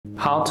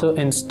How to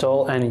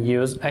install and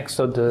use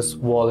Exodus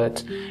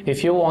wallet.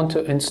 If you want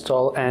to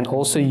install and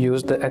also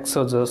use the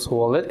Exodus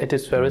wallet, it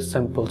is very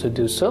simple to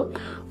do so.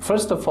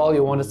 First of all,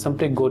 you want to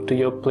simply go to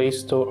your Play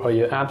Store or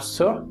your App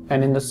Store,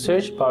 and in the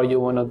search bar you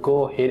want to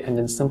go ahead and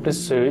then simply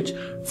search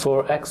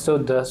for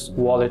Exodus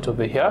wallet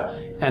over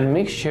here, and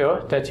make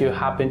sure that you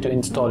happen to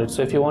install it.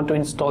 So if you want to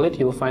install it,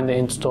 you'll find the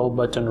install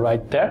button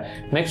right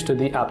there next to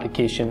the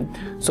application.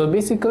 So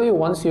basically,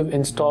 once you've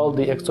installed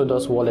the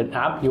Exodus wallet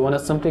app, you want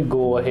to simply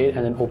go ahead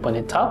and then open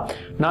it up.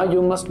 Now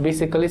you must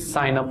basically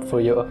sign up for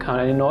your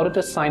account, and in order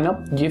to sign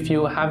up, if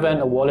you have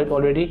a wallet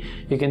already,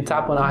 you can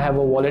tap on I have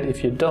a wallet.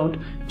 If you don't,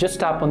 just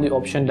tap on the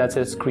option that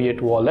says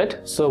create wallet.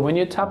 So when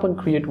you tap on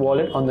create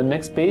wallet, on the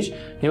next page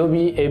you'll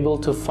be able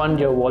to fund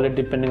your wallet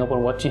depending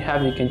upon what you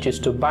have. You can choose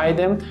to buy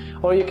them,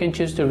 or you can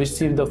choose to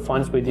receive the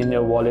funds within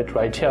your wallet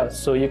right here.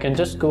 So you can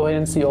just go ahead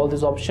and see all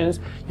these options.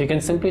 You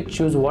can simply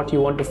choose what you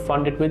want to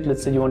fund it with.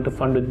 Let's say you want to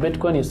fund with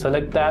Bitcoin, you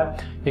select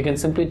that. You can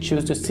simply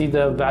choose to see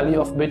the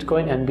value of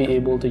Bitcoin and be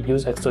able to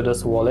use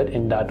Exodus wallet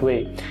in that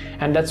way.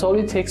 And that's all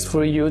it takes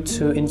for you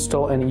to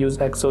install and use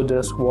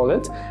Exodus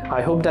wallet.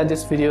 I hope that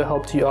this video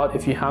helped you out.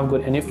 If you have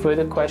got any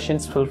further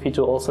questions, feel free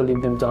to also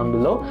leave them down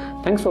below.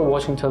 Thanks for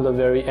watching till the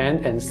very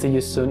end, and see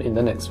you soon in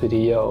the next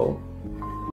video.